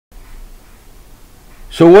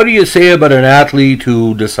So what do you say about an athlete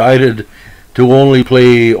who decided to only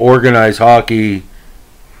play organized hockey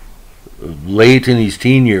late in his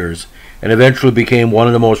teen years and eventually became one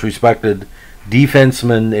of the most respected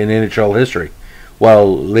defensemen in NHL history?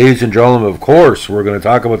 Well, ladies and gentlemen, of course, we're going to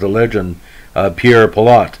talk about the legend Pierre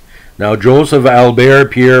Pilote. Now, Joseph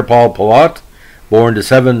Albert Pierre Paul Pilote, born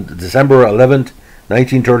December 11th,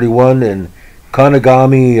 1931 in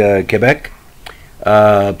Conagami, Quebec,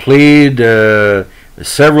 played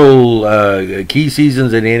several key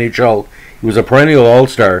seasons in the NHL. He was a perennial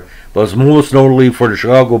All-Star, but was most notably for the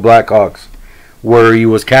Chicago BlackHawks, where he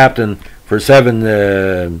was captain for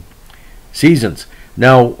 7 seasons.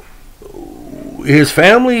 Now, his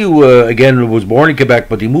family, again, was born in Quebec,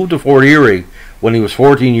 but he moved to Fort Erie when he was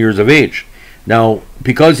 14 years of age. Now,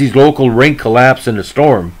 because his local rink collapsed in a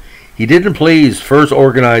storm, he didn't play his first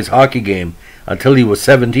organized hockey game until he was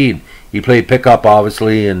 17. He played pickup,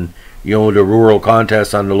 obviously, and the rural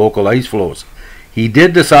contests on the local ice floes. He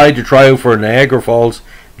did decide to try out for Niagara Falls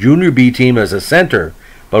Junior B team as a center,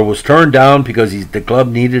 but was turned down because the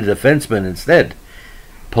club needed a defenseman instead.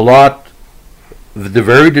 Pilote,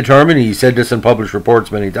 very determined, he said this in published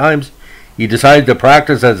reports many times, he decided to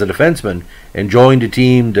practice as a defenseman and joined the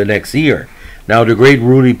team the next year. Now, the great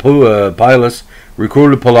Rudy Pilote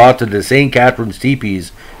recruited Pilote to the St. Catharines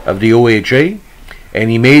Teepees of the OHA, and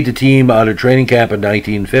he made the team out of training camp in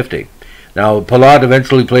 1950. Now, Pilote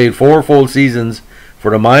eventually played 4 full seasons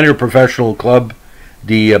for the minor professional club,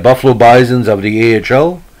 the Buffalo Bisons of the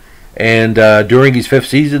AHL, and during his 5th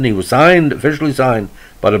season, he was officially signed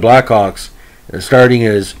by the BlackHawks, starting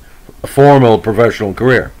his formal professional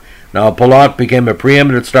career. Now, Pilote became a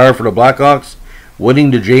preeminent star for the BlackHawks,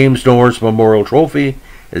 winning the James Norris Memorial Trophy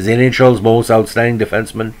as the NHL's most outstanding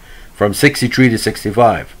defenseman from 63 to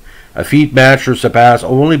 65, a feat matched or surpassed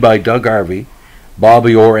only by Doug Harvey,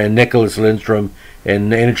 Bobby Orr, and Nicholas Lindstrom in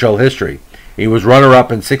NHL history. He was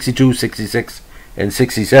runner-up in 62, 66, and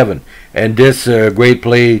 67, and this great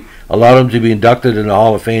play allowed him to be inducted in the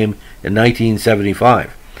Hall of Fame in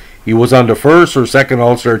 1975. He was on the first or second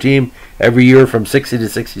All-Star team every year from 60 to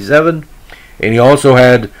 67, and he also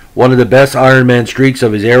had one of the best Ironman streaks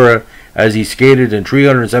of his era as he skated in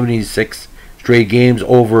 376 straight games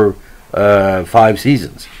over 5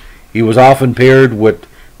 seasons. He was often paired with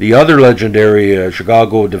the other legendary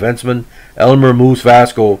Chicago defenseman, Elmer Moose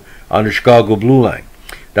Vasco, on the Chicago Blue Line.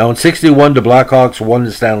 Now, in 61, the Blackhawks won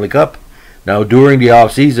the Stanley Cup. Now, during the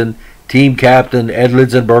offseason, team captain Ed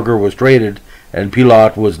Lidzenberger was traded, and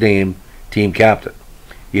Pilote was named team captain.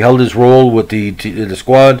 He held his role with the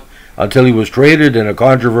squad until he was traded in a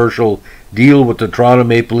controversial deal with the Toronto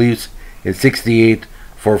Maple Leafs in 68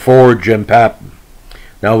 for forward Jim Patton.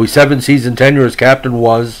 Now, his 7-season tenure as captain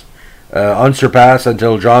was unsurpassed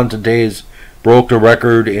until Jonathan Toews broke the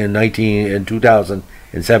record in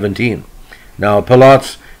 2017. Now,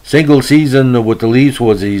 Pilote's single season with the Leafs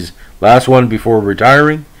was his last one before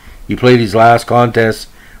retiring. He played his last contest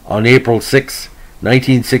on April 6,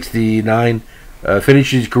 1969,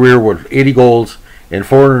 finished his career with 80 goals and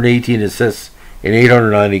 418 assists in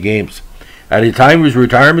 890 games. At the time of his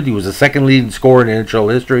retirement, he was the second leading scorer in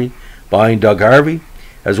NHL history behind Doug Harvey,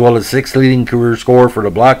 as well as 6th leading career scorer for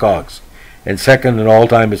the Blackhawks, and second in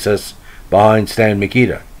all-time assists behind Stan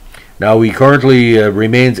Mikita. Now, he currently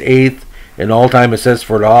remains 8th in all-time assists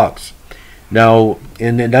for the Hawks. Now,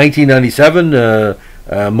 in 1997,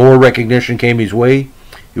 more recognition came his way.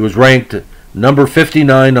 He was ranked number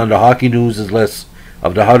 59 on the Hockey News' list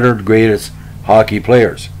of the 100 greatest hockey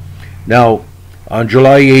players. Now, on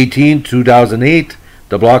July 18, 2008,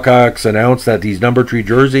 the Blackhawks announced that his number 3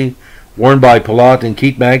 jersey, worn by Pilote and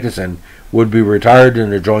Keith Magnuson, would be retired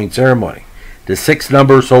in a joint ceremony. The 6th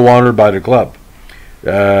number so honored by the club.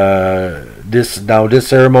 This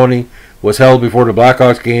ceremony was held before the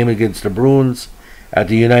Blackhawks game against the Bruins at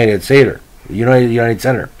the United Center.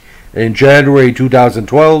 In January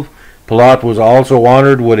 2012, Pilote was also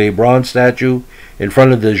honored with a bronze statue in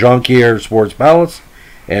front of the Jonquière Sports Palace.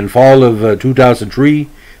 In fall of 2003,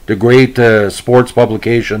 the great sports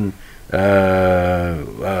publication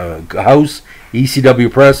house,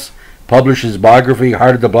 ECW Press, published his biography,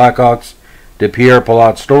 Heart of the Blackhawks, the Pierre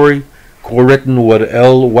Pilote story, co-written with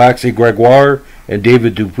L. Waxy Gregoire and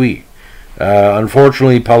David Dupuis.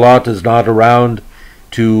 Unfortunately, Pilote is not around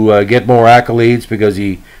to get more accolades because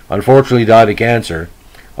he unfortunately died of cancer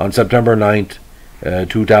on September 9th,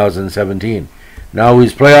 2017. Now,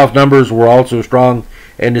 his playoff numbers were also strong.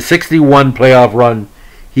 In the 61 playoff run,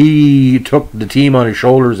 he took the team on his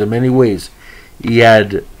shoulders in many ways. He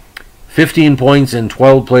had 15 points in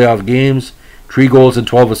 12 playoff games, 3 goals and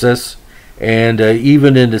 12 assists, and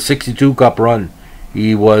even in the 62 Cup run,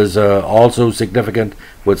 he was also significant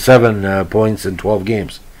with 7 points in 12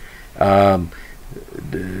 games.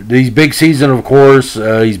 His big season, of course,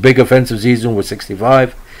 his big offensive season was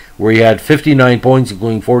 65, where he had 59 points,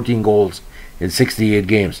 including 14 goals in 68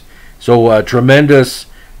 games. So tremendous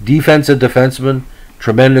defensive defenseman,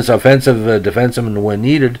 tremendous offensive defenseman when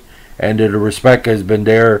needed, and the respect has been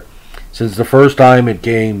there since the first time it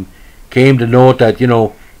came to note that, you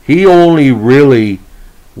know, he only really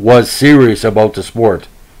was serious about the sport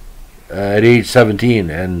at age 17,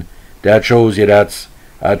 and that shows you that's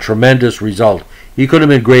a tremendous result. He could have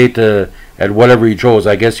been great at whatever he chose.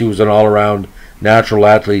 I guess he was an all-around natural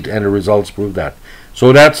athlete, and the results prove that.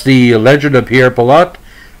 So that's the legend of Pierre Pilote.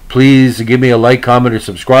 Please give me a like, comment, or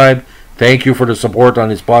subscribe. Thank you for the support on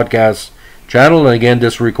his podcast channel. And again,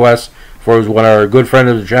 this request for our good friend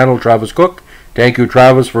of the channel, Travis Cook. Thank you,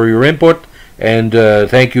 Travis, for your input. And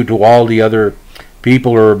thank you to all the other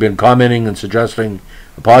people who have been commenting and suggesting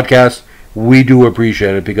a podcast. We do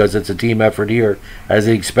appreciate it because it's a team effort here as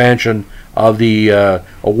the expansion of the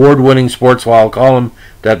award-winning sports file column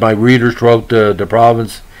that my readers throughout the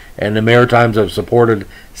province and the Maritimes have supported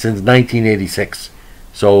since 1986.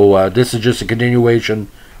 So this is just a continuation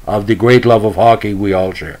of the great love of hockey we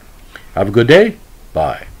all share. Have a good day.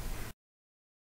 Bye.